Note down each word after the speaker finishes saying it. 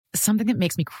something that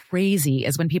makes me crazy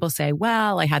is when people say,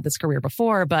 well, I had this career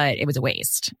before, but it was a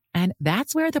waste. And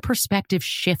that's where the perspective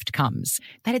shift comes,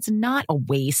 that it's not a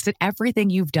waste, that everything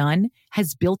you've done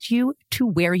has built you to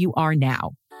where you are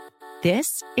now.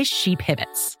 This is She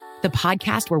Pivots, the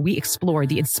podcast where we explore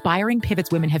the inspiring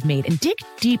pivots women have made and dig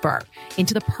deeper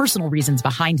into the personal reasons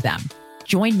behind them.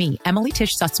 Join me, Emily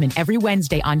Tish Sussman, every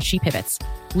Wednesday on She Pivots.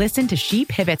 Listen to She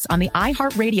Pivots on the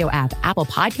iHeartRadio app, Apple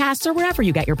Podcasts, or wherever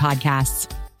you get your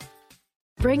podcasts.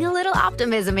 Bring a little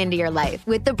optimism into your life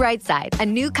with The Bright Side, a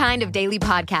new kind of daily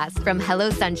podcast from Hello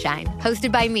Sunshine,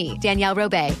 hosted by me, Danielle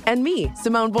Robay. And me,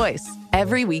 Simone Boyce.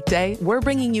 Every weekday, we're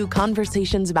bringing you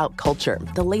conversations about culture,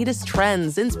 the latest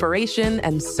trends, inspiration,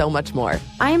 and so much more.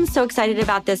 I am so excited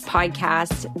about this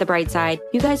podcast, The Bright Side.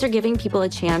 You guys are giving people a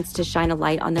chance to shine a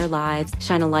light on their lives,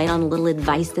 shine a light on a little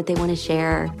advice that they want to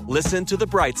share. Listen to The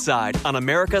Bright Side on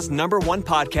America's #1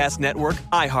 podcast network,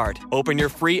 iHeart. Open your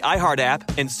free iHeart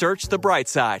app and search The Bright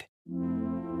Side.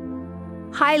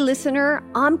 Hi, listener.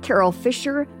 I'm Carol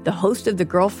Fisher, the host of The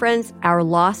Girlfriends, Our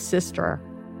Lost Sister.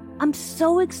 I'm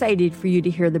so excited for you to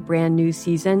hear the brand new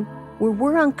season where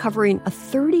we're uncovering a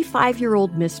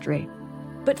 35-year-old mystery.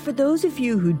 But for those of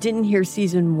you who didn't hear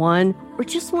season 1 or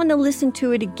just want to listen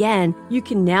to it again, you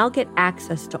can now get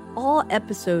access to all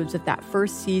episodes of that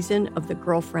first season of The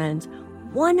Girlfriends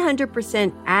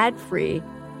 100% ad-free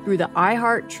through the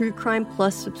iHeart True Crime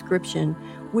Plus subscription,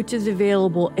 which is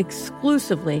available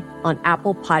exclusively on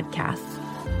Apple Podcasts.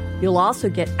 You'll also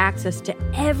get access to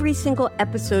every single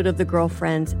episode of The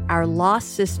Girlfriends, Our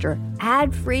Lost Sister,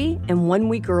 ad-free and 1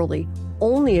 week early,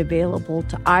 only available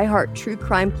to iHeart True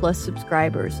Crime Plus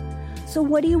subscribers. So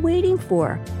what are you waiting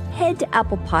for? Head to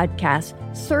Apple Podcasts,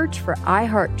 search for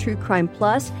iHeart True Crime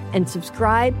Plus, and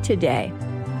subscribe today.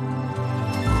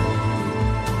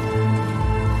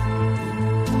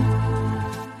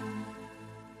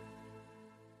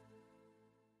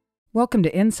 Welcome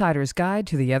to Insider's Guide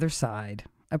to the Other Side,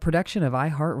 a production of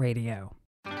iHeartRadio.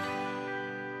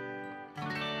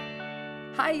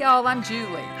 Hi, y'all. I'm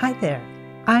Julie. Hi there.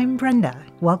 I'm Brenda.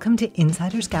 Welcome to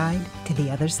Insider's Guide to the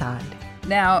Other Side.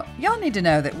 Now, y'all need to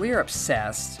know that we're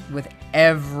obsessed with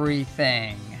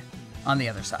everything on the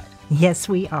other side. Yes,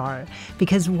 we are.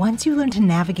 Because once you learn to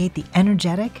navigate the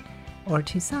energetic, or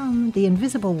to some, the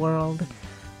invisible world,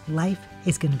 life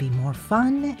is going to be more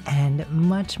fun and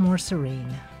much more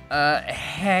serene.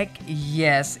 Heck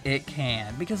yes, it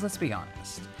can. Because let's be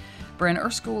honest, Bryn,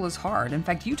 Earth School is hard. In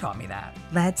fact, you taught me that.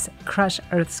 Let's crush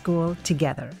Earth School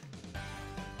together.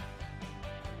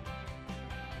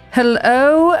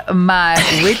 Hello, my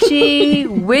witchy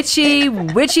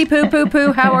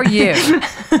poo-poo-poo. How are you?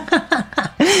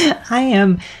 I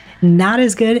am not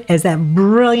as good as that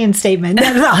brilliant statement.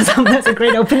 That's awesome. That's a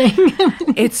great opening.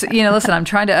 It's, listen, I'm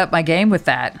trying to up my game with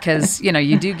that because,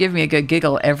 you do give me a good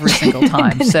giggle every single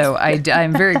time. So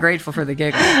I'm very grateful for the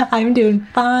giggle. I'm doing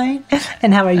fine.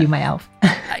 And how are you, my elf?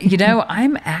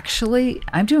 I'm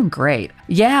doing great.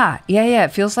 Yeah. It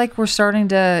feels like we're starting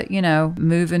to,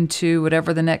 move into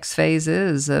whatever the next phase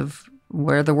is of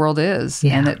where the world is.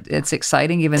 Yeah. And it's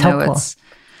exciting, even though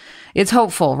it's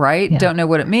hopeful, right? Yeah. Don't know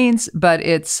what it means, but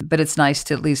it's nice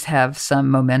to at least have some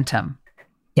momentum.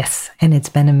 Yes, and it's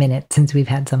been a minute since we've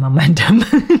had some momentum.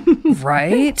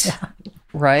 Right? Yeah.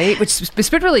 Right? Which it's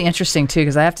been really interesting too,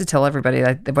 because I have to tell everybody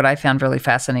that what I found really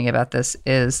fascinating about this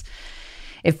is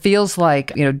it feels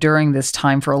like, during this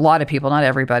time for a lot of people, not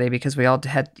everybody, because we all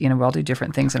had, we all do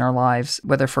different things in our lives,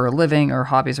 whether for a living or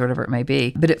hobbies or whatever it may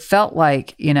be. But it felt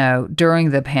like, during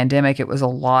the pandemic, it was a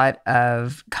lot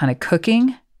of kind of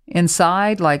cooking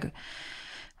inside, like,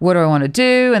 what do I want to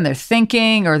do? And they're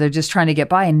thinking, or they're just trying to get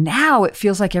by. And now it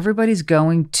feels like everybody's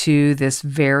going to this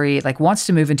wants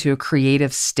to move into a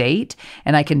creative state.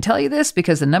 And I can tell you this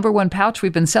because the #1 pouch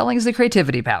we've been selling is the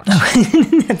creativity pouch.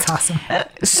 That's awesome.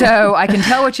 So I can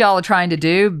tell what y'all are trying to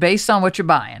do based on what you're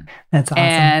buying. That's awesome.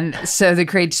 And so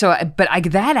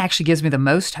that actually gives me the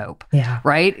most hope. Yeah.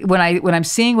 Right. When I'm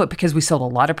seeing because we sold a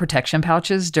lot of protection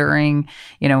pouches during,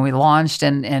 we launched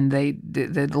and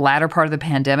the latter part of the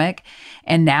pandemic.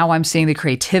 And now I'm seeing the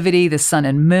creativity, the sun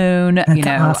and moon. That's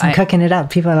awesome. Cooking it up.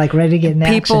 People are ready to get in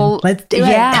action. Let's do it.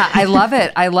 Yeah, I love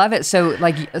it. I love it.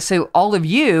 So all of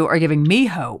you are giving me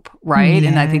hope, right? Yeah.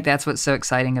 And I think that's what's so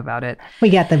exciting about it.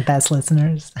 We got the best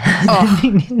listeners. Oh,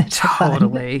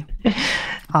 totally.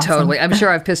 Awesome. Totally. I'm sure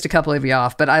I've pissed a couple of you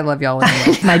off, but I love y'all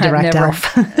anyway. My direct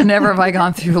elf. Never have I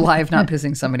gone through life not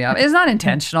pissing somebody off. It's not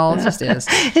intentional. It just is.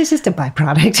 It's just a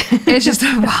byproduct. It's just a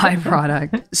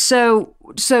byproduct. So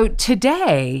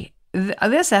today,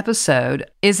 this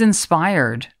episode is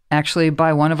inspired actually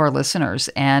by one of our listeners.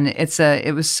 And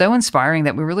it was so inspiring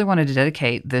that we really wanted to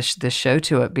dedicate this show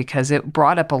to it because it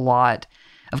brought up a lot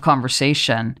of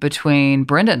conversation between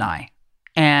Brenda and I.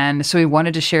 And so we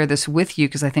wanted to share this with you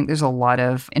because I think there's a lot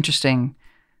of interesting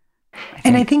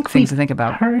I think things to think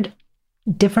about. Heard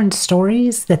different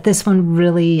stories that this one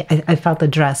really, I felt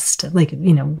addressed, like,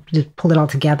 just pull it all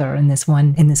together in this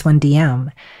one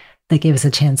DM that gave us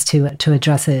a chance to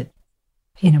address it,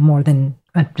 more than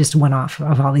just one off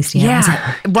of all these DMs.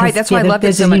 Yeah, right. That's why I love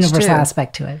it so much too. There's a universal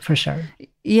aspect to it, for sure.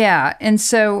 Yeah. And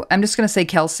so I'm just going to say,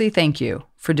 Kelsey, thank you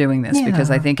for doing this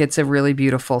because I think it's a really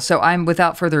beautiful. So I'm,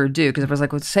 without further ado, because I was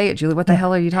like, well, say it, Julie, what the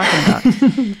hell are you talking about?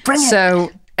 Bring it.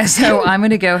 So I'm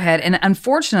going to go ahead. And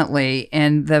unfortunately,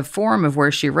 in the form of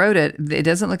where she wrote it, it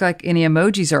doesn't look like any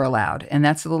emojis are allowed. And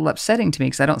that's a little upsetting to me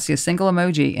because I don't see a single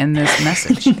emoji in this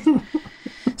message.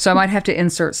 So I might have to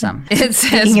insert some. It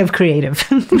says, speaking of creative.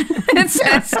 It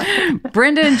says,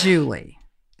 Brenda and Julie.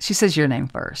 She says your name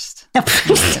first. I'm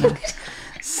just going to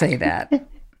say that.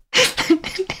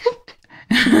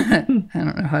 I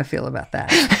don't know how I feel about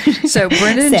that. So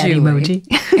Brenda and Julie.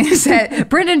 Emoji.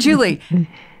 Brenda and Julie.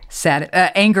 Sad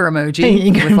anger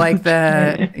emoji with like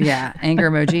the anger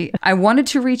emoji. I wanted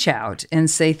to reach out and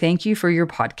say thank you for your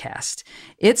podcast.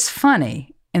 It's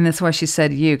funny. And that's why she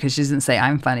said you, because she doesn't say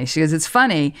I'm funny. She goes, it's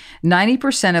funny.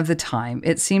 90% of the time,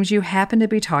 it seems you happen to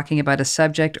be talking about a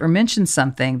subject or mention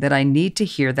something that I need to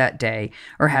hear that day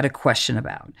or had a question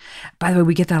about. By the way,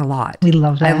 we get that a lot. We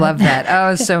love that. I love that.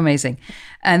 Oh, it's so amazing.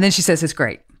 And then she says, it's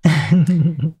great.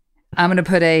 I'm going to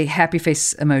put a happy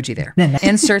face emoji there.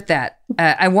 Insert that.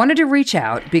 I wanted to reach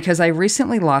out because I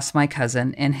recently lost my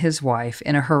cousin and his wife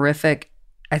in a horrific,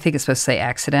 I think it's supposed to say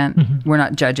accident. Mm-hmm. We're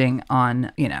not judging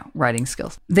on, writing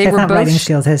skills. They that's were not both writing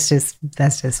skills. That's just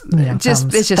it's just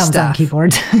thumbs stuff on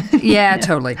keyboards. Yeah,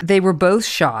 totally. They were both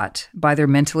shot by their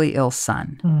mentally ill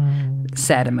son.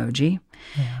 Sad emoji,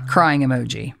 crying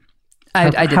emoji. I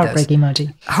did heartbreak those.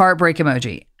 Emoji. Heartbreak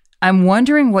emoji. I'm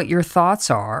wondering what your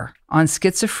thoughts are on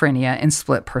schizophrenia and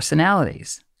split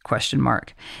personalities? ?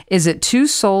 Is it two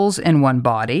souls in one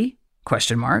body? ?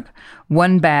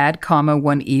 One bad,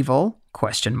 one evil? ?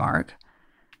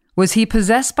 Was he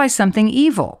possessed by something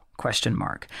evil? ?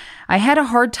 I had a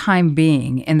hard time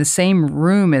being in the same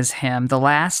room as him the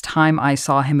last time I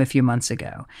saw him a few months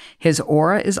ago. His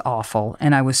aura is awful,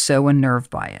 and I was so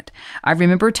unnerved by it. I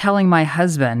remember telling my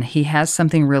husband he has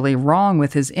something really wrong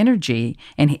with his energy,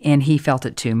 and he felt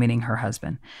it too, meaning her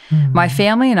husband. Mm-hmm. My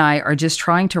family and I are just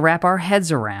trying to wrap our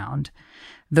heads around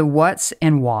the what's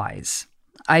and whys.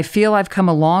 I feel I've come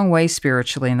a long way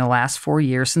spiritually in the last 4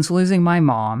 years since losing my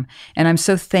mom, and I'm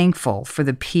so thankful for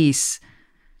the peace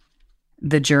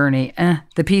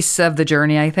the piece of the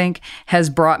journey, I think,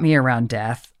 has brought me around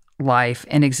death, life,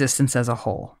 and existence as a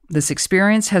whole. This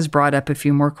experience has brought up a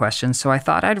few more questions, so I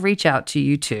thought I'd reach out to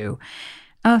you two.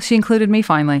 Oh, she included me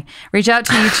finally. Reach out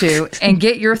to you two and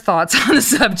get your thoughts on the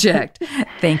subject.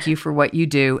 Thank you for what you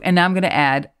do. And now I'm going to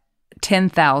add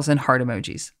 10,000 heart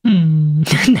emojis.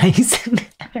 Nice.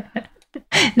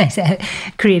 Nice.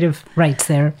 Creative rights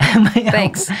there.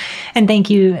 Thanks. And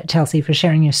thank you, Chelsea, for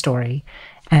sharing your story.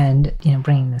 And,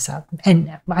 bringing this up.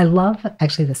 And I love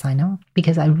actually the sign off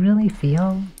because I really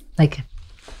feel like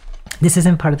this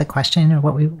isn't part of the question or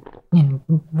what we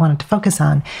wanted to focus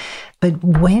on. But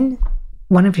when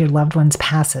one of your loved ones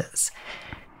passes,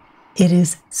 it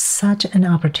is such an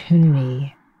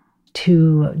opportunity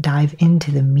to dive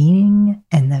into the meaning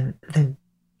and the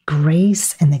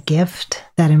grace and the gift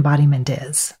that embodiment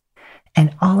is.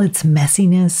 And all its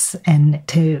messiness, and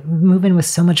to move in with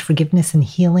so much forgiveness and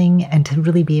healing, and to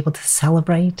really be able to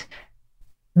celebrate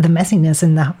the messiness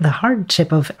and the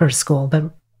hardship of Earth School,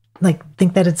 but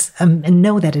think that it's and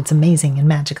know that it's amazing and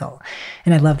magical.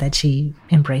 And I love that she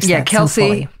embraced that so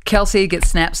fully. Kelsey gets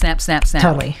snap.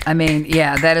 Totally. I mean,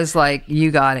 yeah, that is like, you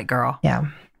got it, girl. Yeah.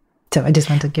 So I just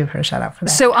want to give her a shout out for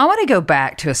that. So I want to go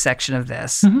back to a section of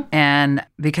this, and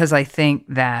because I think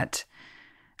that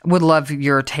would love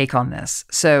your take on this.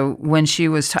 So when she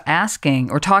was asking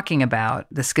or talking about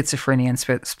the schizophrenia and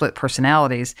split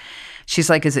personalities, she's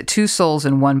like, is it two souls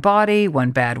in one body, one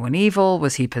bad, one evil?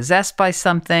 Was he possessed by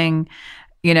something?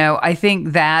 I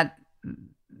think that...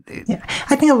 Yeah,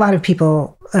 I think a lot of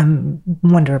people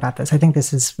wonder about this. I think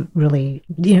this is really,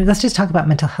 let's just talk about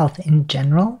mental health in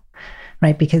general,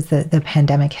 right? Because the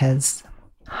pandemic has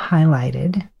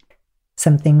highlighted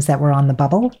some things that were on the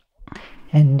bubble.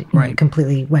 And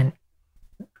completely went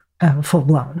full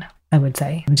blown, I would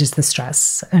say. Just the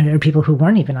stress, or people who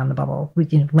weren't even on the bubble,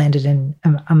 landed in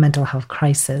a mental health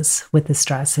crisis with the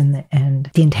stress and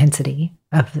the intensity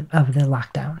of the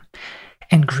lockdown.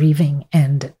 and grieving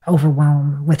and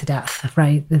overwhelmed with death,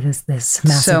 right? This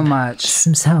massive,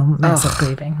 massive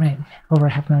grieving, right? Over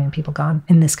 500,000 people gone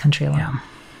in this country alone. Yeah.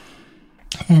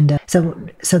 And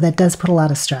so that does put a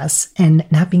lot of stress, and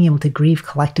not being able to grieve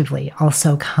collectively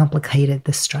also complicated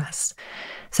the stress.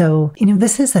 So,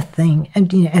 this is a thing.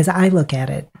 And as I look at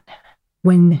it,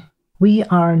 when we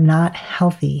are not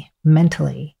healthy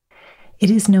mentally, it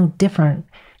is no different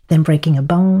than breaking a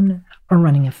bone or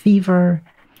running a fever.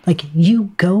 Like,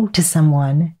 you go to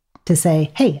someone to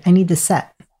say, hey, I need this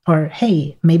set, or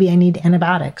hey, maybe I need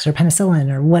antibiotics or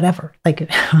penicillin or whatever. Like,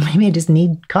 maybe I just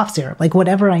need cough syrup. Like,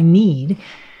 whatever I need,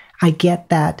 I get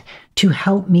that to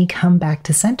help me come back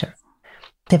to center,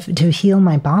 to heal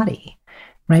my body,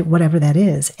 right? Whatever that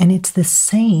is. And it's the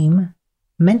same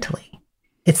mentally.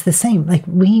 It's the same. Like,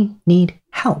 we need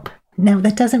help. Now,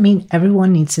 that doesn't mean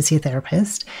everyone needs to see a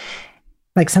therapist.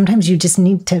 Like, sometimes you just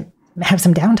need to have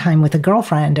some downtime with a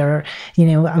girlfriend, or,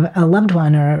 a loved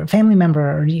one or a family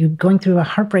member, or you going through a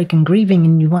heartbreak and grieving,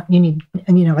 and you need,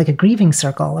 like a grieving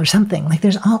circle or something. Like,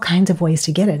 there's all kinds of ways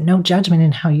to get it. No judgment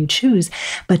in how you choose,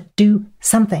 but do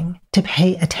something to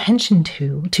pay attention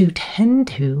to tend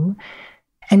to,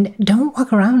 and don't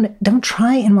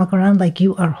try and walk around like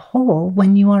you are whole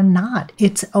when you are not.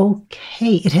 It's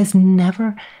okay. It has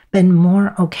never been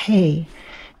more okay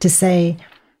to say,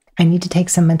 I need to take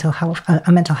some a mental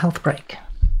health break.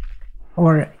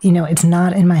 Or, it's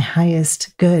not in my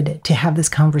highest good to have this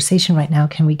conversation right now.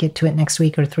 Can we get to it next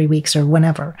week or 3 weeks or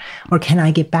whenever? Or can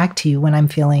I get back to you when I'm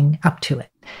feeling up to it?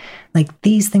 Like,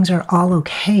 these things are all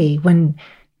okay when,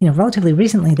 relatively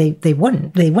recently they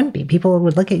wouldn't be. People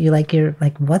would look at you like you're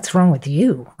like, what's wrong with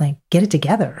you? Like, get it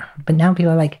together. But now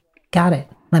people are like, got it.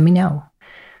 Let me know.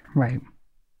 Right.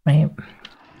 Right.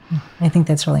 I think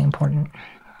that's really important.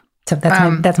 So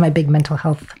that's my big mental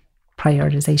health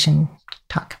prioritization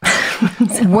talk.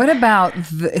 What about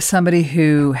somebody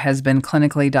who has been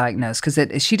clinically diagnosed?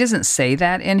 Because she doesn't say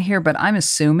that in here, but I'm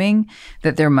assuming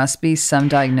that there must be some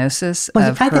diagnosis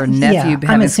of her nephew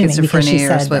having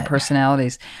schizophrenia or split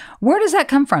personalities. Where does that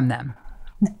come from then?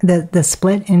 The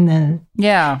split in the...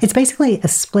 Yeah. It's basically a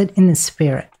split in the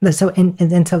spirit. So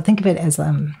think of it as...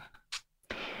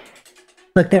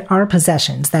 Look, there are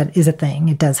possessions. That is a thing.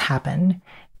 It does happen.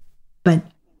 But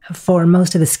for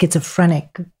most of the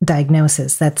schizophrenic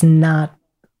diagnosis, that's not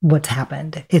what's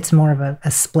happened. It's more of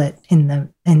a split in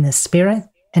the spirit,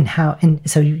 and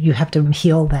so you have to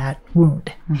heal that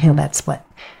wound, heal that split.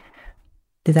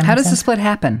 How does the split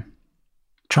happen?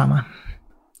 Trauma.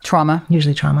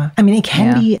 Usually trauma. I mean, it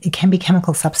can be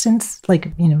chemical substance,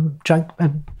 like,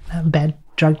 a bad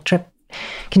drug trip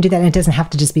can do that. And it doesn't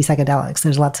have to just be psychedelics.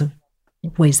 There's lots of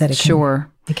ways that it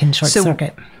can short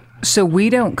circuit. So we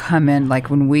don't come in,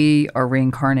 like when we are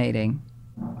reincarnating,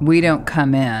 we don't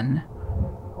come in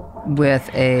with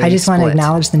a I just split. Want to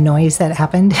acknowledge the noise that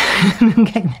happened.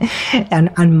 And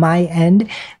on my end,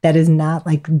 that is not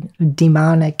like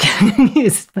demonic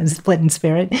split in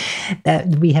spirit. That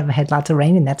we have had lots of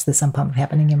rain, and that's the sump pump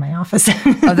happening in my office.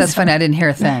 Oh, that's funny. I didn't hear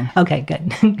a thing. Okay,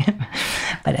 good.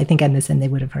 But I think on this end they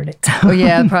would have heard it. So. Oh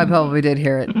yeah, probably did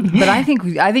hear it. But I think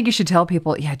you should tell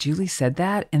people. Yeah, Julie said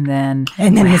that, and then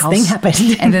this thing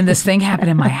happened. And then this thing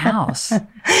happened in my house.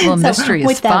 Well, mystery is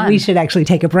with that, fun. We should actually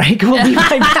take a break. We'll be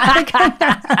right back.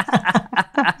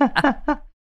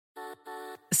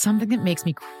 Something that makes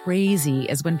me crazy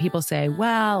is when people say,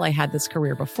 well, I had this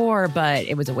career before, but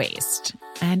it was a waste.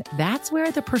 And that's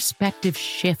where the perspective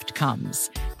shift comes,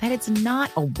 that it's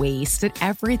not a waste, that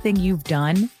everything you've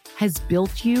done has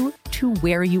built you to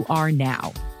where you are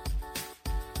now.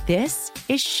 This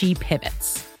is She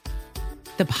Pivots,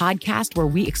 the podcast where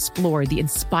we explore the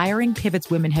inspiring pivots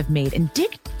women have made and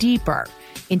dig deeper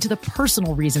into the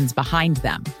personal reasons behind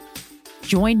them.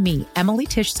 Join me, Emily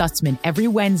Tish Sussman, every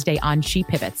Wednesday on She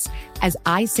Pivots as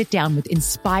I sit down with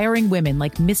inspiring women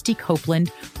like Misty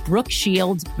Copeland, Brooke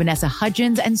Shields, Vanessa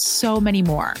Hudgens, and so many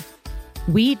more.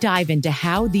 We dive into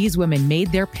how these women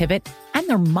made their pivot and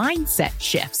their mindset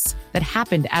shifts that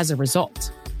happened as a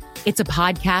result. It's a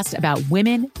podcast about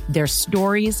women, their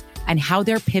stories, and how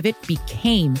their pivot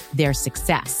became their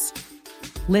success.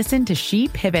 Listen to She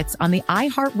Pivots on the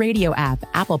iHeartRadio app,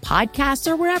 Apple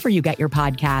Podcasts, or wherever you get your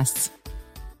podcasts.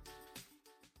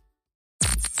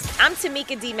 I'm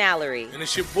Tamika D. Mallory. And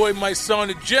it's your boy, my son,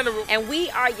 the General. And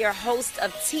we are your hosts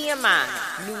of TMI.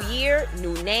 New year,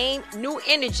 new name, new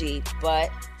energy, but...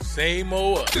 same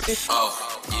old us.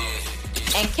 Oh,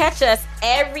 yeah. And catch us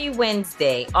every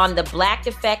Wednesday on the Black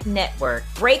Effect Network,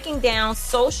 breaking down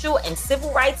social and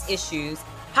civil rights issues,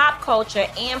 pop culture,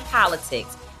 and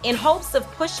politics, in hopes of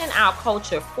pushing our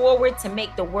culture forward to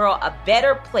make the world a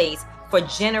better place for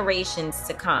generations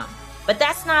to come. But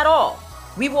that's not all.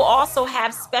 We will also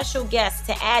have special guests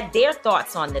to add their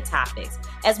thoughts on the topics,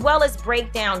 as well as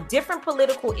break down different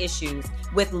political issues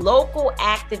with local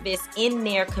activists in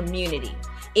their community.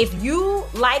 If you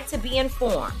like to be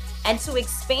informed and to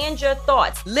expand your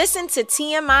thoughts, listen to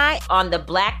TMI on the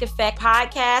Black Effect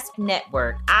Podcast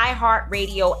Network,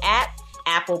 iHeartRadio app,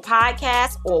 Apple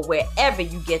Podcasts, or wherever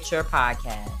you get your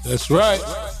podcasts. That's right.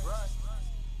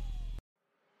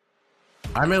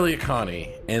 I'm Elliot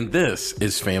Connie, and this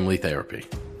is Family Therapy.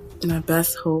 My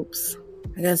best hopes,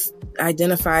 I guess,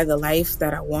 identify the life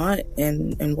that I want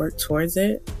and work towards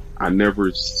it. I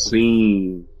never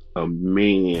seen a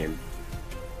man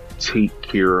take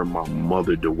care of my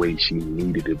mother the way she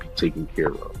needed to be taken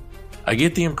care of. I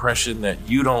get the impression that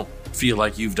you don't feel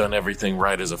like you've done everything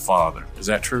right as a father. Is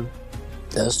that true?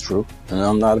 That's true, and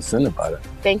I'm not offended by that.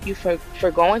 Thank you for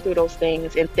going through those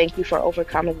things, and thank you for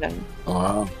overcoming them.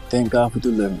 Thank God for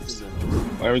deliverance.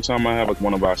 Every time I have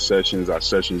one of our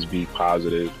sessions be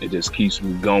positive. It just keeps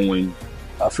me going.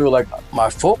 I feel like my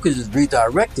focus is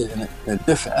redirected in a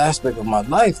different aspect of my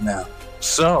life now.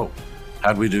 So,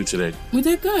 how'd we do today? We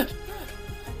did good.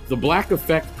 The Black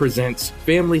Effect presents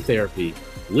Family Therapy.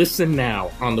 Listen now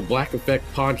on the Black Effect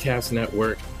Podcast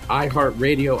Network,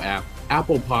 iHeartRadio app,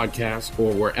 Apple Podcasts,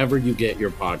 or wherever you get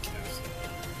your podcasts.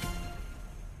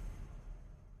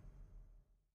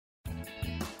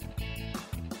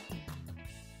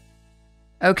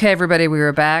 Okay, everybody, we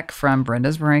were back from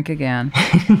Brenda's Brink again.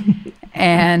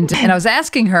 and I was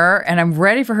asking her, and I'm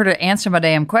ready for her to answer my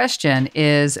damn question,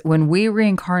 is when we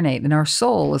reincarnate and our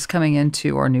soul is coming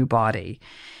into our new body,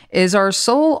 is our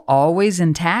soul always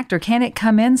intact or can it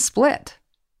come in split?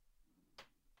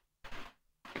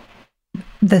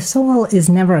 The soul is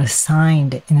never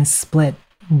assigned in a split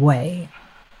way.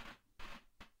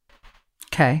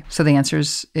 Okay, so the answer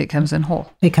is it comes in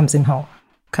whole. It comes in whole.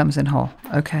 Comes in whole.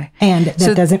 Okay. And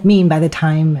that doesn't mean by the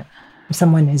time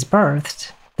someone is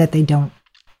birthed that they don't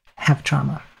have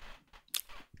trauma.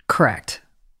 Correct.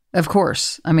 Of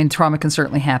course. I mean, trauma can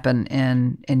certainly happen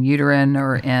in uterine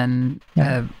or in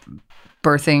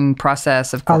birthing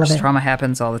process. Of course, trauma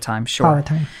happens all the time. Sure. All the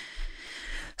time.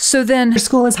 So then...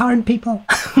 School is hard, people.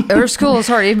 Or school is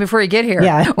hard even before you get here.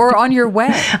 Yeah. Or on your way.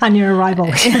 On your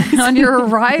arrival. On your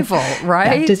arrival,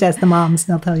 right? Yeah, just ask the moms,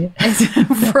 they'll tell you.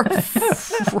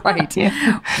 Right.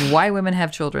 Yeah. Why women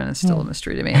have children is still a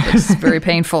mystery to me. It's very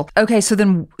painful. Okay, so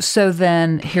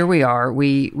then here we are.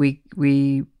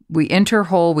 We enter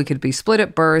whole. We could be split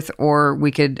at birth, or we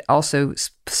could also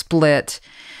split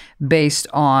based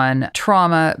on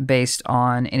trauma, based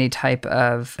on any type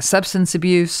of substance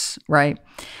abuse, right?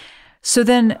 So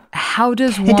then how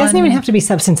does one... It doesn't even have to be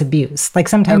substance abuse. Like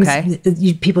sometimes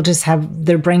people just have,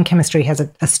 their brain chemistry has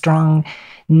a strong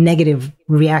negative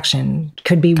reaction.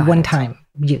 Could be one-time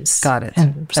use. Got it.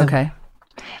 And so, okay.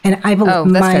 And I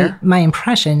believe my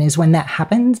impression is when that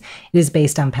happens, it is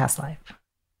based on past life.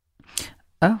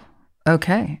 Oh.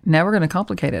 Okay, now we're going to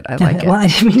complicate it. I like it. Well, I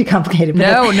didn't mean to complicate it. But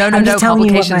No.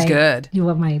 Complication's good.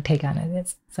 What my take on it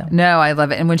is. So. No, I love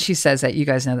it. And when she says that, you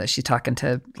guys know that she's talking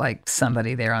to like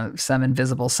somebody there on some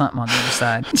invisible something on the other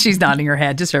side. She's nodding her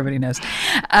head, just so everybody knows.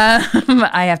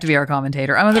 I have to be our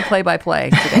commentator. I'm on the play-by-play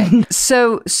today.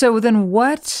 So then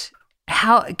what?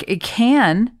 How it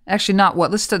can actually not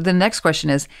what? The next question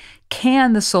is: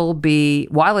 can the soul be,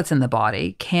 while it's in the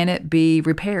body, can it be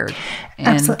repaired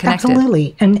and connected?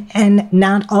 Absolutely. And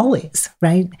not always,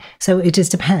 right? So it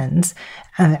just depends.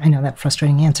 I know that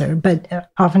frustrating answer, but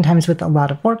oftentimes with a lot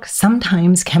of work,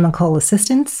 sometimes chemical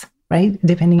assistance, right?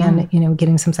 Depending on,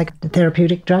 getting some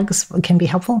psychotherapeutic drugs can be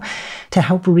helpful to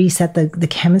help reset the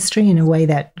chemistry in a way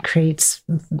that creates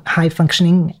high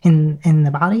functioning in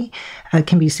the body.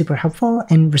 Can be super helpful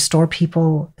and restore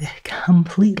people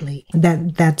completely.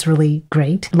 That's really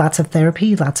great. Lots of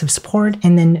therapy, lots of support,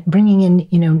 and then bringing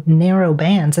in, narrow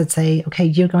bands that say, okay,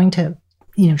 you're going to,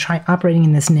 try operating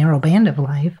in this narrow band of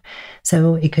life.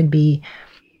 So it could be,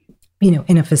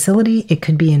 in a facility, it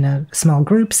could be in small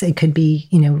groups. It could be,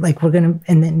 like we're going to,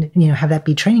 and then, have that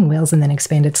be training wheels and then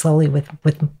expand it slowly with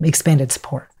expanded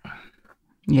support.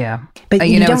 Yeah. But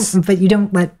you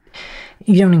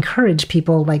don't encourage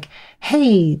people like,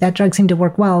 hey, that drug seemed to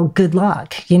work well. Good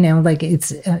luck.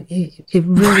 It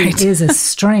really is a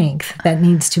strength that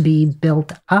needs to be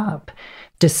built up.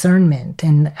 Discernment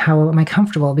and how am I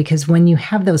comfortable? Because when you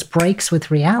have those breaks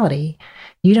with reality,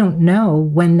 you don't know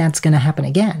when that's going to happen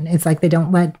again. It's like they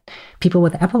don't let people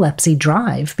with epilepsy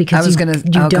drive because I was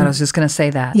just going to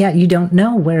say that. Yeah, you don't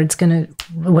know where it's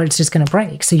just going to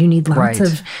break. So you need lots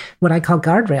of what I call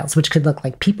guardrails, which could look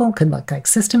like people, could look like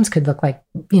systems, could look like,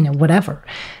 whatever.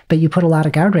 But you put a lot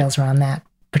of guardrails around that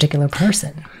particular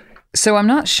person. So I'm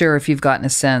not sure if you've gotten a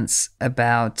sense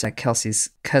about Kelsey's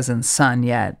cousin's son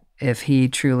yet, if he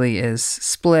truly is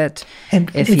split. And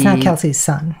it's not Kelsey's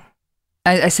son.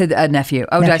 I said nephew.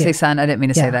 Oh, did I say son? I didn't mean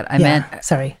to say that. I meant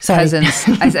sorry. Cousins.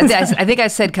 I think I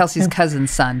said Kelsey's cousin's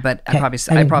son, but I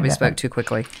probably spoke too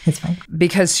quickly. It's fine.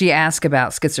 Because she asked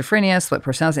about schizophrenia, split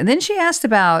personality, and then she asked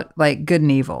about like good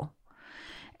and evil.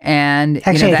 And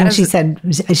actually, I think she said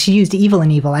she used evil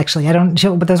and evil. Actually, I don't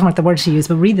know, but those weren't the words she used.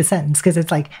 But read the sentence because it's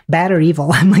like bad or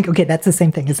evil. I'm like, okay, that's the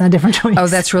same thing. It's not a different choice. Oh,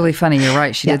 that's really funny. You're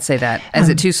right. She did say that. Is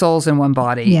it two souls in one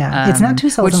body? Yeah, it's not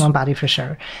two souls in one body for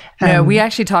sure. No, we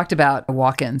actually talked about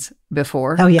walk-ins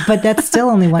before. Oh yeah, but that's still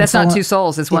only one. That's soul. not two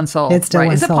souls. It's one soul. It's still right?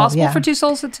 one Is it soul, possible for two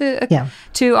souls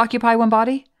to occupy one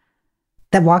body?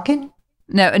 That walk-in?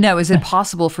 No. Is it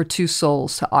possible for two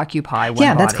souls to occupy one body?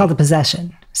 Yeah, that's called a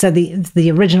possession. So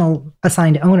the original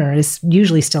assigned owner is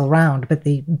usually still around, but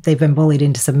they've been bullied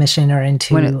into submission or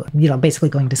into basically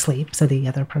going to sleep, so the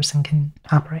other person can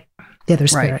operate. The other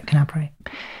spirit can operate.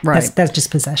 Right. That's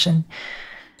just possession.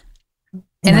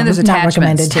 And then there's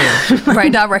attachments too.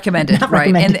 Right, not recommended. Not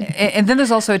right. recommended. And then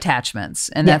there's also attachments,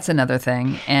 and that's another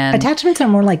thing. And attachments are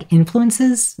more like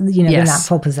influences, they're not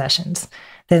full possessions.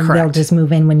 Then they'll just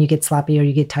move in when you get sloppy or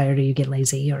you get tired or you get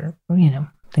lazy or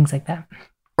things like that.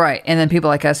 Right. And then people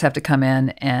like us have to come in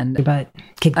and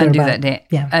kick undo their that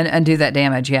butt. undo that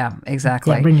damage. Yeah,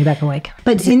 exactly. Yeah, bring you back awake.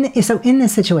 But in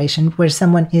this situation where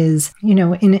someone is,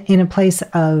 in a place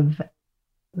of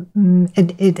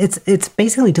it's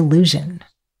basically delusion,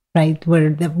 right?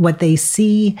 Where what they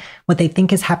see, what they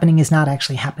think is happening is not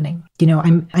actually happening.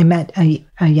 I met a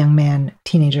young man,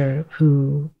 teenager,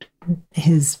 who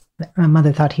his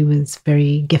mother thought he was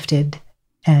very gifted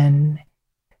and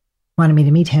wanted me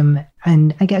to meet him.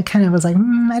 And I kind of was like,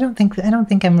 I don't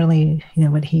think I'm really, I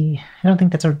don't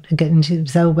think that's a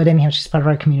good, but anyhow, she's part of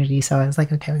our community. So I was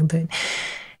like, okay, we'll do it.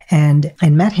 And I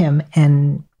met him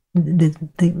and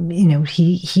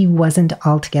he wasn't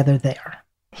altogether there.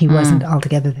 He wasn't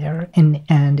altogether there.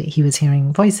 And he was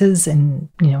hearing voices and,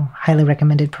 highly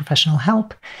recommended professional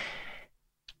help.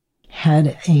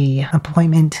 Had a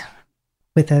appointment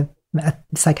with a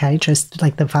psychiatrist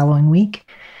like the following week.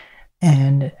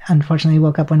 And unfortunately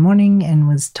woke up one morning and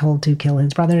was told to kill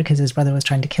his brother because his brother was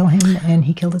trying to kill him, and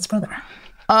he killed his brother.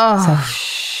 Oh,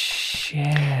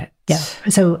 shit. Yeah.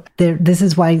 So this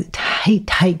is why tight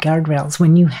guardrails.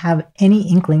 When you have any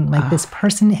inkling like this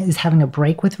person is having a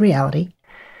break with reality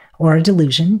or a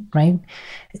delusion, right?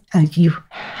 You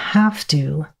have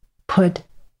to put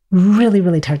really,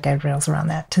 really tight guardrails around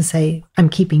that to say, I'm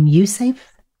keeping you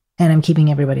safe and I'm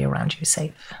keeping everybody around you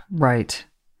safe. Right.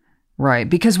 Right.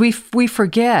 Because we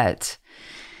forget,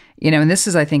 and this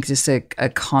is, I think, just a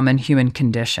common human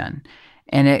condition.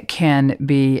 And it can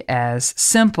be as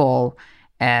simple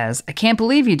as, I can't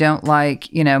believe you don't like,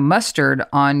 mustard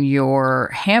on your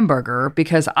hamburger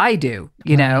because I do,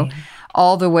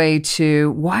 all the way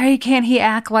to, why can't he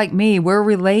act like me? We're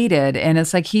related. And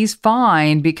it's like, he's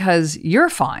fine because you're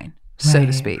fine, so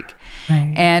to speak.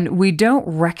 Right. And we don't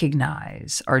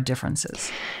recognize our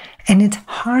differences. And it's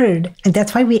hard. And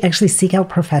that's why we actually seek out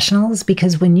professionals,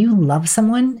 because when you love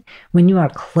someone, when you are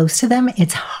close to them,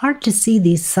 it's hard to see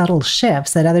these subtle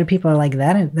shifts that other people are like,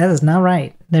 that is not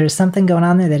right. There's something going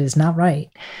on there that is not right.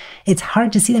 It's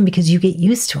hard to see them because you get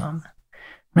used to them,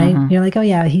 right? Mm-hmm. You're like, oh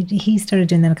yeah, he started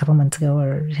doing that a couple months ago,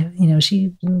 or,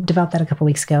 she developed that a couple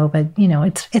weeks ago, but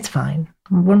it's fine.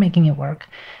 We're making it work.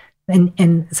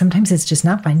 And sometimes it's just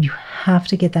not fine. You have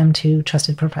to get them to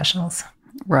trusted professionals.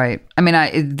 Right. I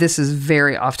mean, this is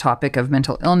very off topic of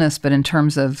mental illness, but in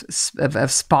terms of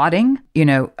spotting,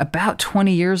 about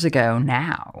 20 years ago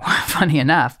now, funny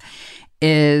enough,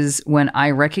 is when I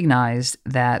recognized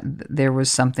that there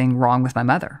was something wrong with my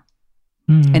mother.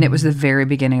 Mm. And it was the very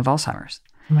beginning of Alzheimer's.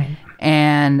 Right.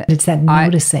 And it's that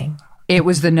noticing. It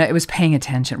was paying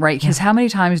attention, right? Because how many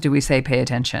times do we say pay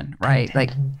attention, right?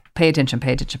 Like pay attention,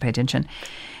 pay attention, pay attention.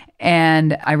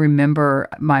 And I remember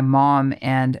my mom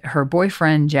and her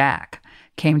boyfriend, Jack,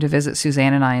 came to visit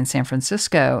Suzanne and I in San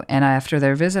Francisco. And after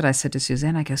their visit, I said to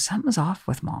Suzanne, I go, something's off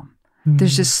with Mom. Mm-hmm.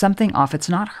 There's just something off. It's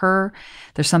not her.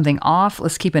 There's something off.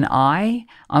 Let's keep an eye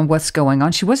on what's going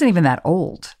on. She wasn't even that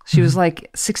old. She was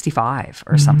like 65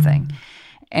 or something.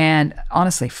 And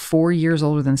honestly, 4 years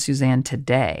older than Suzanne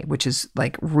today, which is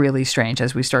like really strange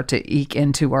as we start to eke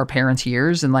into our parents'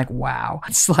 years, and like, wow,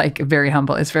 it's like very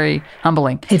humble. It's very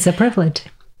humbling. It's a privilege.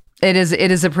 It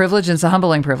is a privilege, and it's a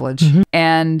humbling privilege.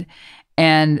 Mm-hmm.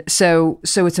 And so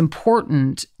it's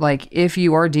important, like if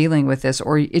you are dealing with this,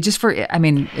 or it just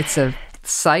it's a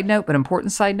side note, but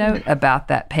important side note about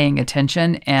that paying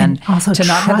attention and also to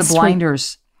not have the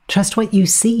blinders. Trust what you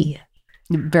see.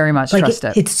 Very much like trust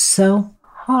it. It's so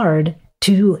hard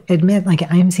to admit, like,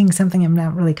 I'm seeing something I'm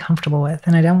not really comfortable with,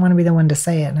 and I don't want to be the one to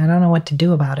say it, and I don't know what to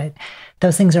do about it.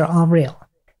 Those things are all real.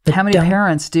 But how many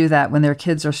parents do that when their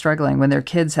kids are struggling, when their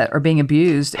kids are being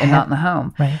abused and not in the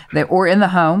home, right? Or in the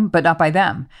home, but not by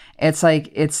them? It's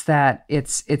like,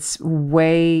 it's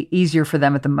way easier for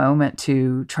them at the moment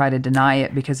to try to deny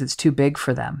it because it's too big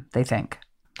for them, they think.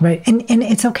 Right. And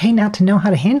it's okay not to know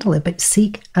how to handle it, but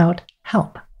seek out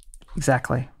help.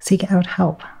 Exactly. Seek out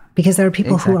help, because there are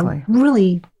people who are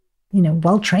really,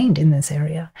 well trained in this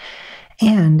area.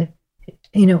 And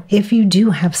if you do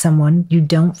have someone you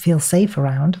don't feel safe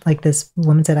around, like this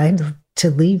woman said, I had to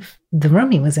leave the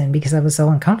room he was in because I was so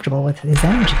uncomfortable with his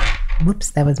energy.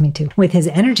 Whoops, that was me too. With his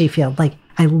energy field. Like,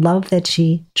 I love that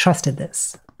she trusted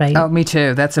this, right? Oh, me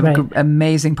too. That's an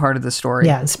amazing part of the story.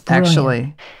 Yeah, it's brilliant.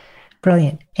 Actually.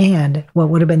 Brilliant. And what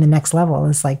would have been the next level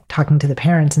is like talking to the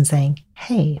parents and saying,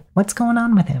 hey, what's going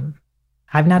on with him?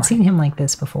 I've not seen him like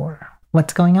this before.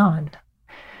 What's going on?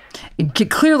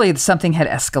 Clearly, something had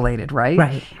escalated, right?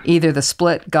 Right. Either the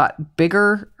split got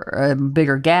bigger, a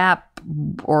bigger gap,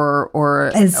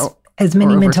 or as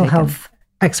many mental health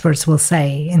experts will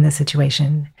say in this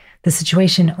situation, the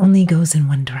situation only goes in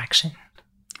one direction.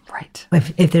 Right.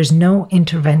 If there's no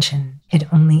intervention,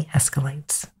 it only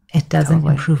escalates. It doesn't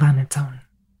improve on its own.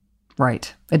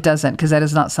 Right. It doesn't, because that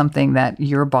is not something that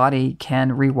your body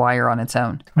can rewire on its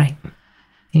own. Right.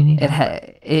 You need help.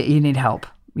 You need help.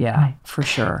 Yeah, for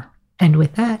sure. And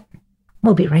with that,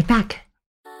 we'll be right back.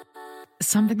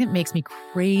 Something that makes me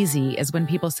crazy is when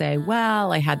people say,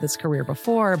 well, I had this career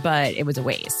before, but it was a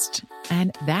waste.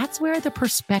 And that's where the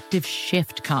perspective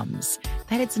shift comes,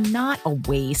 that it's not a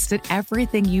waste, that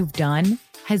everything you've done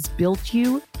has built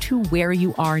you to where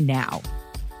you are now.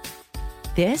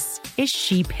 This is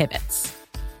She Pivots,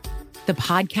 the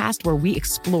podcast where we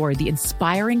explore the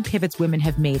inspiring pivots women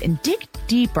have made and dig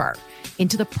deeper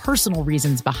into the personal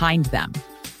reasons behind them.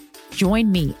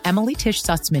 Join me, Emily Tish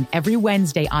Sussman, every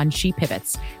Wednesday on She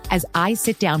Pivots as I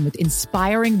sit down with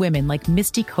inspiring women like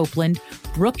Misty Copeland,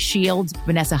 Brooke Shields,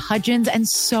 Vanessa Hudgens, and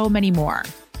so many more.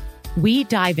 We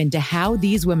dive into how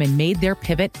these women made their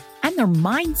pivot and their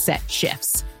mindset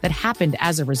shifts that happened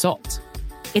as a result.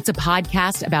 It's a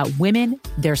podcast about women,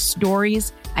 their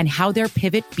stories, and how their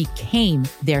pivot became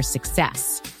their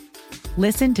success.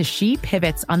 Listen to She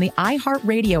Pivots on the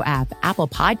iHeartRadio app, Apple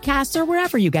Podcasts, or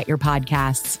wherever you get your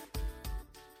podcasts.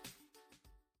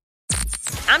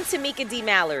 I'm Tamika D.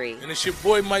 Mallory. And it's your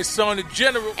boy, my son, the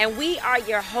General. And we are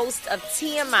your hosts of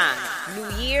TMI.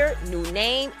 New year, new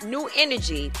name, new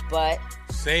energy, but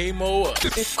same old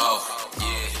us. Oh,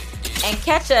 yeah. And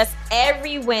catch us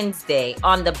every Wednesday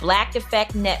on the Black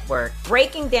Effect Network,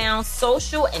 breaking down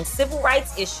social and civil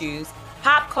rights issues,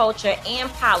 pop culture, and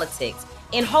politics,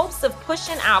 in hopes of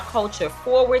pushing our culture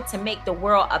forward to make the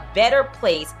world a better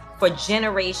place for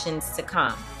generations to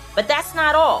come. But that's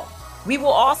not all. We will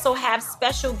also have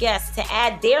special guests to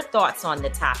add their thoughts on the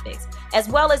topics, as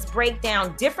well as break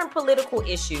down different political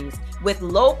issues with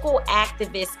local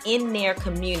activists in their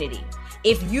community.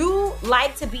 If you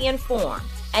like to be informed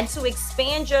and to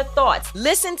expand your thoughts,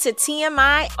 listen to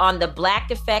TMI on the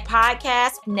Black Effect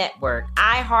Podcast Network,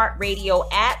 iHeartRadio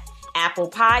app,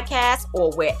 Apple Podcasts,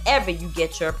 or wherever you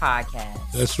get your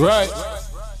podcasts. That's right.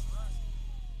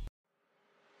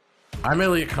 I'm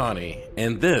Elliot Connie,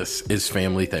 and this is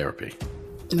Family Therapy.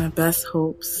 My best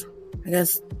hopes, I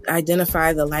guess,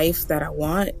 identify the life that I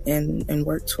want and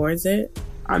work towards it.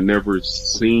 I never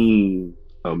seen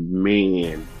a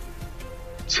man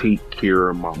take care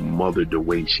of my mother the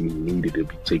way she needed to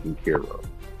be taken care of.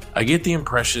 I get the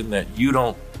impression that you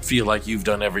don't feel like you've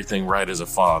done everything right as a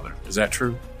father. Is that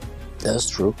true? That's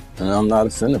true, and I'm not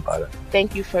offended by that.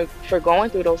 Thank you for going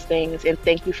through those things, and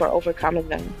thank you for overcoming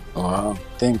them. Wow.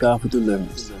 Thank God for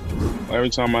deliverance.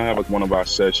 Every time I have one of our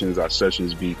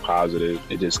sessions be positive.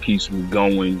 It just keeps me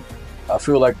going. I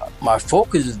feel like my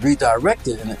focus is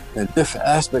redirected in a different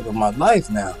aspect of my life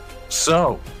now.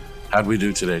 So, how'd we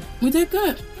do today? We did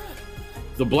good.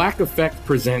 The Black Effect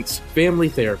presents Family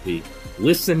Therapy.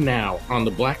 Listen now on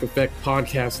the Black Effect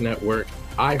Podcast Network,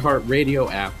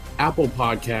 iHeartRadio app, Apple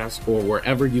Podcasts, or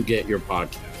wherever you get your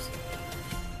podcasts.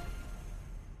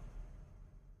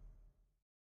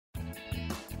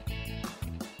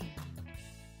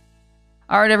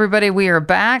 All right, everybody, we are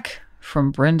back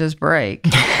from Brenda's break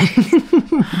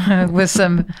with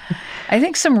some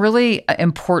really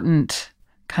important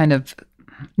kind of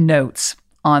notes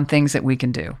on things that we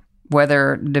can do,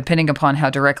 whether depending upon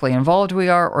how directly involved we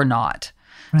are or not.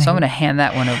 Right. So I'm going to hand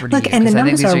that one over to you. Look, and the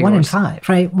numbers are 1 in 5,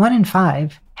 right? 1 in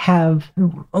 5 have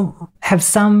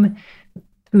some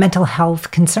mental health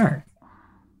concern.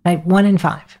 right? 1 in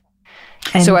 5.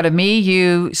 And so out of me,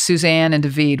 you, Suzanne, and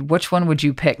David, which one would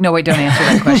you pick? No, wait, don't answer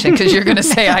that question because you're going to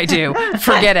say I do.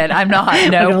 Forget it. I'm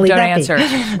not. No, don't answer.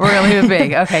 We're going to leave it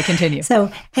big. Okay, continue.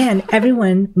 So, and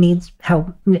everyone needs help,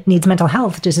 needs mental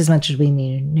health just as much as we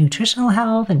need nutritional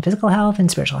health and physical health and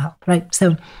spiritual health, right?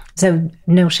 So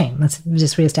no shame. Let's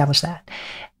just reestablish that.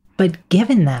 But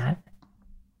given that,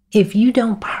 if you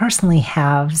don't personally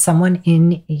have someone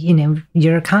in,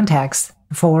 your contacts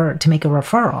to make a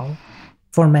referral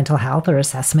for mental health or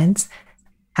assessments,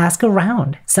 ask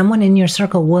around. Someone in your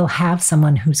circle will have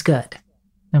someone who's good.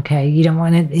 Okay. You don't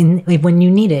want to, when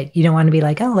you need it, you don't want to be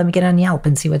like, oh, let me get on Yelp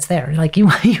and see what's there. Like you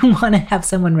want to have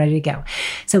someone ready to go.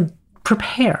 So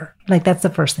prepare. Like that's the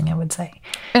first thing I would say.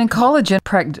 And call a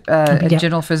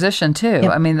general physician too.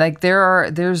 Yep. I mean, like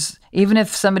there's, even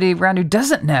if somebody around who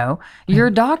doesn't know, your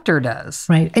doctor does.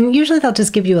 Right. And usually they'll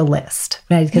just give you a list,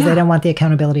 right? Because they don't want the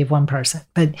accountability of one person.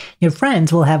 But your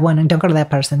friends will have one and don't go to that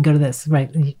person, go to this,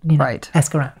 right? Right.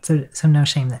 Ask around. So no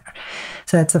shame there.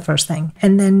 So that's the first thing.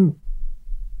 And then,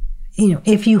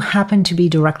 if you happen to be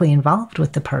directly involved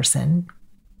with the person,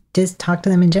 just talk to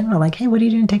them in general. Like, hey, what are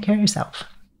you doing to take care of yourself?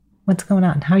 What's going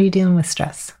on? How are you dealing with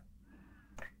stress?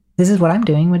 This is what I'm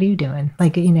doing. What are you doing?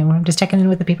 Like, I'm just checking in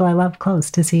with the people I love close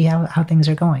to see how things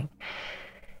are going.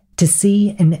 To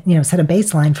see and, set a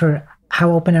baseline for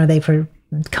how open are they for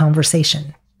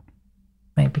conversation,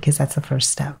 right? Because that's the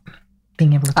first step,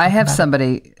 being able to talk I have about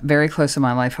somebody very close in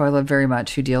my life who I love very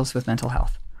much who deals with mental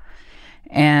health.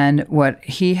 And what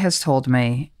he has told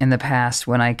me in the past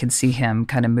when I could see him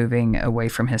kind of moving away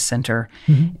from his center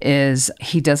is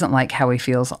he doesn't like how he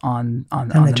feels on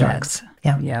the drugs. meds.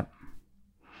 Yeah. Yep.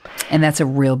 And that's a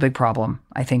real big problem,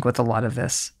 I think, with a lot of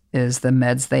this is the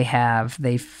meds they have,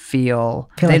 they feel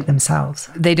like themselves.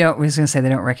 They don't, I was going to say, they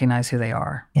don't recognize who they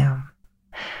are. Yeah.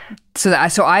 So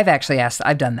I've actually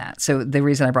I've done that. So the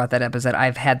reason I brought that up is that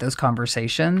I've had those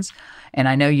conversations, and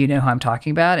I know you know who I'm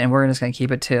talking about, and we're just going to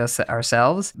keep it to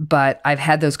ourselves. But I've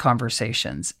had those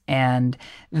conversations, and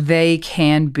they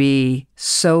can be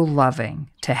so loving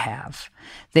to have.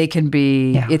 They can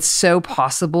be, it's so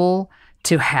possible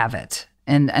to have it.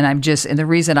 And the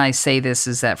reason I say this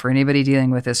is that for anybody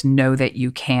dealing with this, know that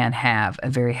you can have a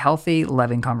very healthy,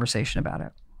 loving conversation about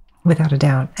it. Without a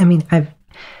doubt. I mean, I've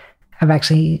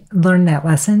actually learned that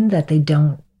lesson that they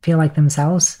don't feel like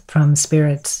themselves from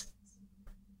spirits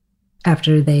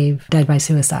after they've died by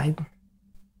suicide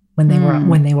when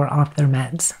they were off their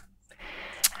meds.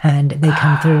 And they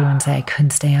come through and say, I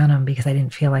couldn't stay on them because I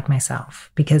didn't feel like myself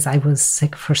because I was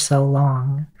sick for so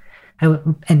long.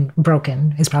 And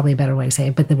broken is probably a better way to say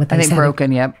it. But what they said,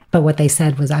 broken, yep. But what they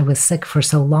said was, I was sick for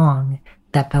so long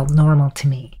that felt normal to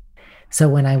me. So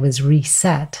when I was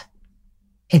reset,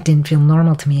 it didn't feel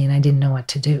normal to me, and I didn't know what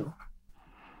to do.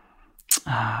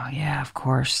 Oh yeah, of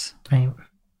course, right,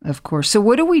 of course. So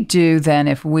what do we do then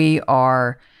if we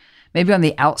are maybe on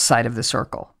the outside of the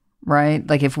circle, right?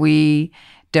 Like if we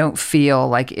don't feel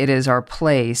like it is our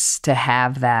place to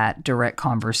have that direct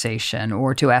conversation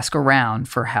or to ask around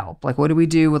for help. Like what do we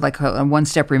do with like a one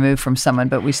step removed from someone,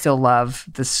 but we still love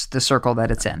the circle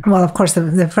that it's in? Well, of course,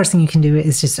 the first thing you can do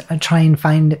is just try and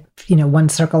find, one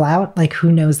circle out, like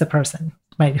who knows the person,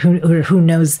 right? Who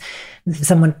knows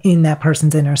someone in that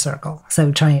person's inner circle.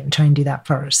 So try and do that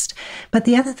first. But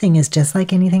the other thing is just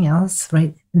like anything else,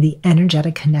 right? The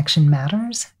energetic connection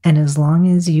matters. And as long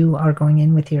as you are going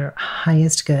in with your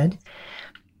highest good,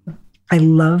 I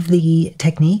love the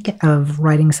technique of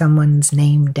writing someone's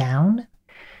name down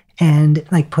and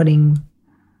like putting,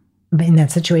 in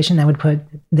that situation, I would put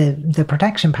the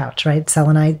protection pouch, right?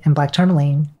 Selenite and black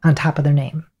tourmaline on top of their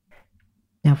name.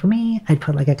 Now, for me, I'd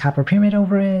put like a copper pyramid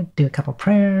over it, do a couple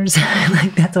prayers.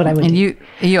 Like that's what I would do.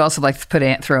 And you also like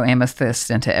to throw amethyst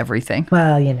into everything.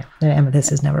 Well, the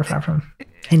amethyst is never far from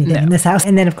anything in this house.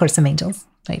 And then, of course, some angels.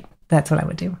 Like that's what I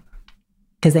would do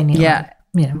because they need.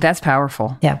 That's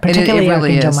powerful. Yeah, particularly it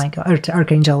really Archangel is. Michael or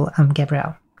Archangel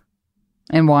Gabriel.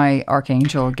 And why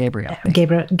Archangel Gabriel?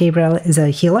 Gabriel is a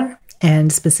healer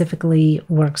and specifically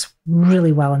works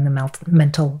really well in the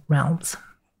mental realms.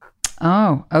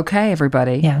 Oh, okay,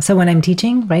 everybody. Yeah. So when I'm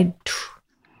teaching, right,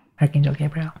 Archangel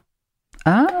Gabriel.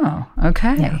 Oh,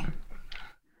 okay.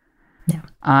 Yeah.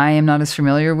 I am not as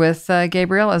familiar with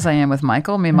Gabriel as I am with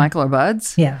Michael. Me and Michael are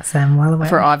buds. Yes, I'm well aware.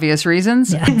 For obvious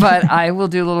reasons. Yeah. But I will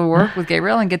do a little work with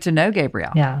Gabriel and get to know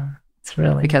Gabriel. Yeah, it's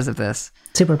really because of this.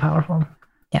 Super powerful.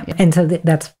 Yeah. And so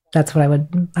that's what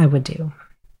I would do.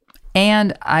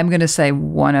 And I'm going to say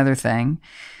one other thing.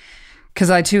 Because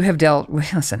I too have dealt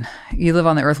with, listen, you live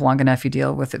on the earth long enough, you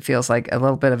deal with, it feels like a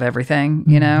little bit of everything,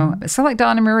 It's so like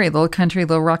Donna Marie, little country,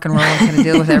 little rock and roll, kind of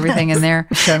deal with everything in there,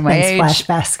 showing my age. Splash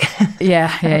basket.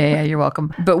 Yeah. You're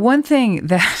welcome. But one thing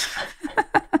that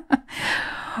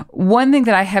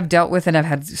I have dealt with, and I've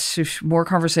had more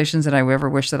conversations than I ever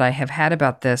wish that I have had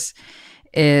about this,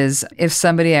 is if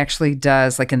somebody actually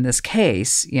does, like in this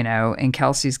case, in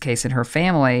Kelsey's case in her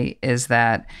family, is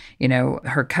that,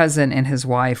 her cousin and his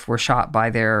wife were shot by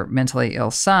their mentally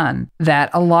ill son, that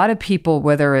a lot of people,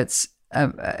 whether it's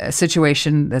a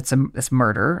situation that's a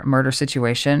murder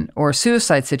situation, or a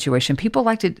suicide situation, people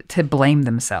like to blame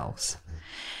themselves.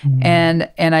 And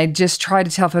I just try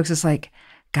to tell folks, it's like,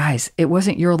 guys, it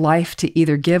wasn't your life to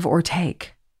either give or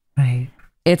take. Right.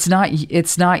 It's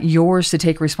not yours to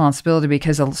take responsibility,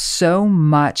 because so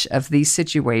much of these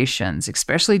situations,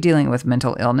 especially dealing with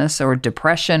mental illness or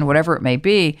depression, whatever it may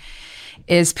be,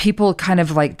 is people kind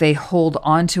of like they hold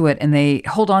on to it, and they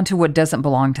hold on to what doesn't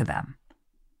belong to them.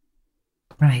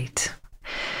 Right.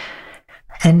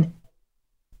 And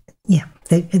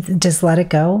just let it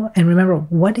go. And remember,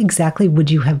 what exactly would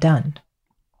you have done?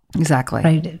 Exactly.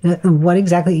 Right. What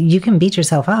exactly, you can beat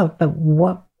yourself up, but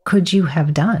what could you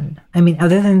have done? I mean,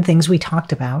 other than things we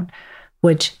talked about,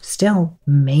 which still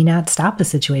may not stop a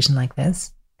situation like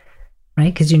this,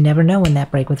 right? Because you never know when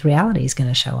that break with reality is going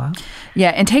to show up.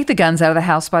 Yeah, and take the guns out of the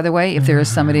house, by the way, if there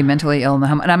is somebody mentally ill in the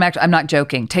home. And I'm not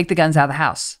joking. Take the guns out of the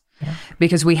house,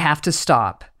 because we have to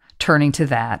stop turning to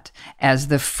that as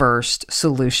the first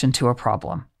solution to a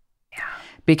problem. Yeah.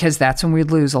 Because that's when we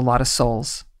lose a lot of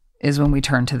souls, is when we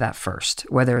turn to that first,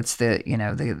 whether it's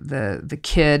the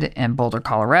kid in Boulder,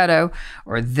 Colorado,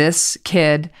 or this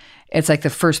kid. It's like the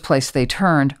first place they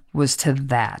turned was to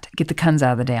that. Get the guns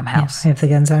out of the damn house. Yeah, if the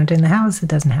guns aren't in the house, it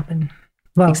doesn't happen.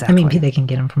 Well, exactly. I mean, they can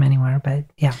get them from anywhere, but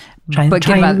try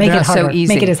and make it harder. So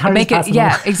easy. Make it as hard as possible.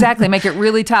 Yeah, exactly. Make it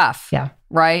really tough. Yeah.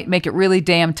 Right? Make it really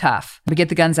damn tough. But get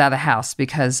the guns out of the house,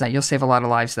 because you'll save a lot of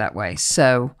lives that way.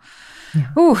 So,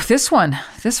 this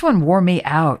one wore me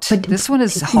out. But this one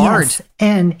is hard. Yes,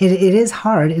 and it is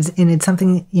hard. And it's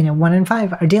something, 1 in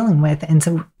 5 are dealing with. And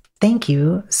so thank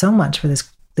you so much for this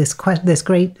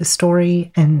great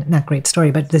story, and not great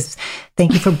story, but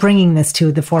thank you for bringing this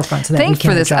to the forefront so that we can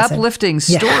for this uplifting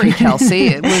story, Kelsey.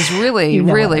 It was really,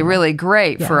 really, really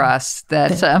great for us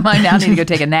that I now need to go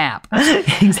take a nap.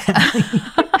 Exactly.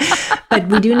 But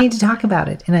we do need to talk about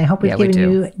it. And I hope we've given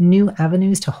you new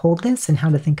avenues to hold this and how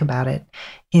to think about it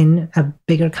in a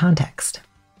bigger context.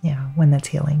 Yeah, one that's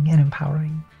healing and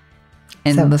empowering.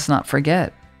 And let's not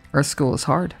forget, Earth School is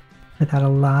hard. Without a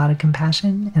lot of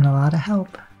compassion and a lot of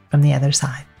help from the other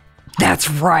side. That's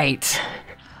right.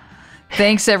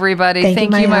 Thanks, everybody.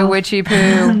 Thank you, my witchy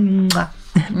poo.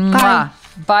 Bye.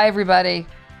 Bye, everybody.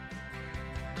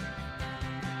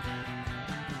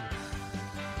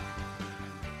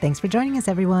 Thanks for joining us,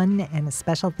 everyone. And a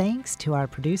special thanks to our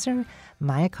producer,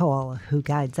 Maya Cole, who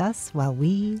guides us while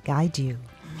we guide you.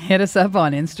 Hit us up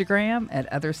on Instagram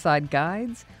at Otherside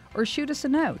Guides, or shoot us a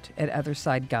note at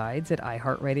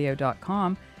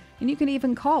othersideguides@iheartradio.com. And you can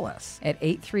even call us at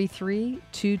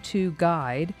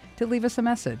 833-22-GUIDE to leave us a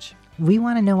message. We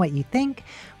want to know what you think,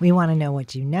 we want to know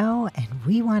what you know, and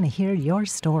we want to hear your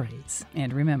stories.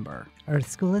 And remember, Earth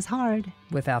School is hard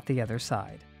without the other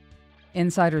side.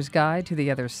 Insider's Guide to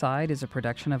the Other Side is a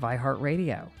production of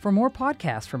iHeartRadio. For more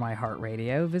podcasts from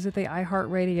iHeartRadio, visit the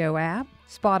iHeartRadio app,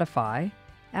 Spotify,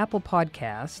 Apple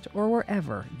Podcast, or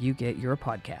wherever you get your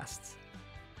podcasts.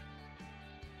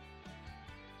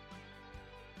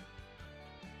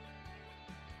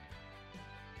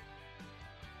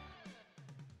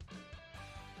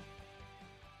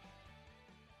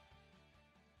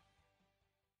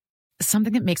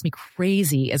 Something that makes me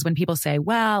crazy is when people say,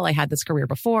 well, I had this career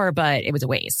before, but it was a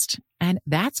waste. And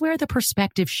that's where the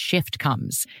perspective shift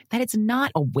comes, that it's not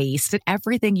a waste, that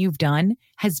everything you've done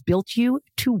has built you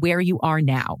to where you are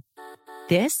now.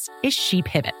 This is She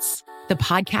Pivots, the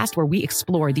podcast where we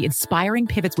explore the inspiring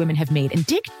pivots women have made and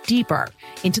dig deeper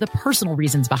into the personal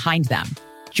reasons behind them.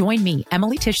 Join me,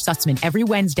 Emily Tish Sussman, every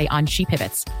Wednesday on She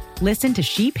Pivots. Listen to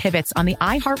She Pivots on the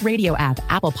iHeartRadio app,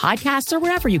 Apple Podcasts, or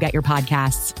wherever you get your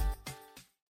podcasts.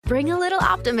 Bring a little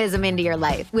optimism into your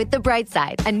life with The Bright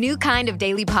Side, a new kind of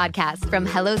daily podcast from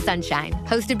Hello Sunshine,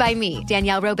 hosted by me,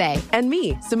 Danielle Robay. And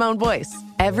me, Simone Boyce.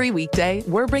 Every weekday,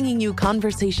 we're bringing you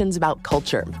conversations about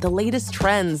culture, the latest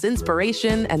trends,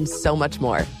 inspiration, and so much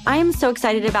more. I am so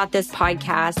excited about this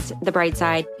podcast, The Bright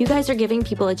Side. You guys are giving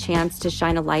people a chance to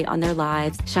shine a light on their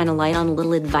lives, shine a light on a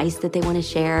little advice that they want to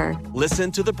share.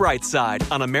 Listen to The Bright Side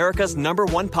on America's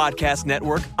 #1 podcast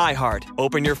network, iHeart.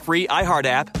 Open your free iHeart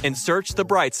app and search The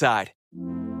Bright Side.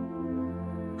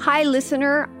 Hi,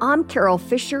 listener. I'm Carol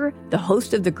Fisher, the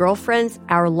host of The Girlfriends,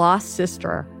 Our Lost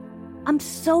Sister. I'm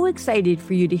so excited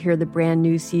for you to hear the brand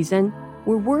new season,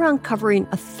 where we're uncovering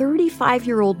a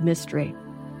 35-year-old mystery.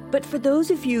 But for those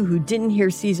of you who didn't hear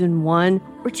season 1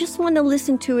 or just want to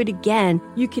listen to it again,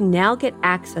 you can now get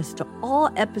access to all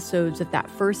episodes of that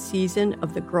first season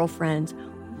of The Girlfriends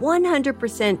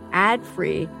 100%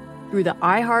 ad-free through the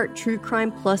iHeart True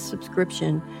Crime Plus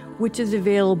subscription, which is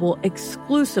available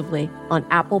exclusively on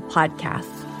Apple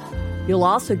Podcasts. You'll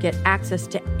also get access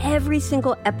to every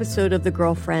single episode of The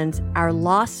Girlfriends, Our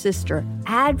Lost Sister,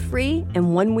 ad-free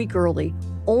and 1 week early,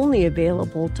 only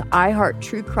available to iHeart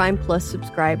True Crime Plus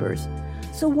subscribers.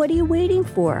 So what are you waiting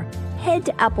for? Head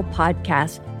to Apple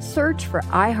Podcasts, search for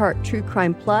iHeart True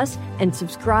Crime Plus, and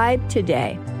subscribe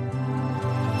today.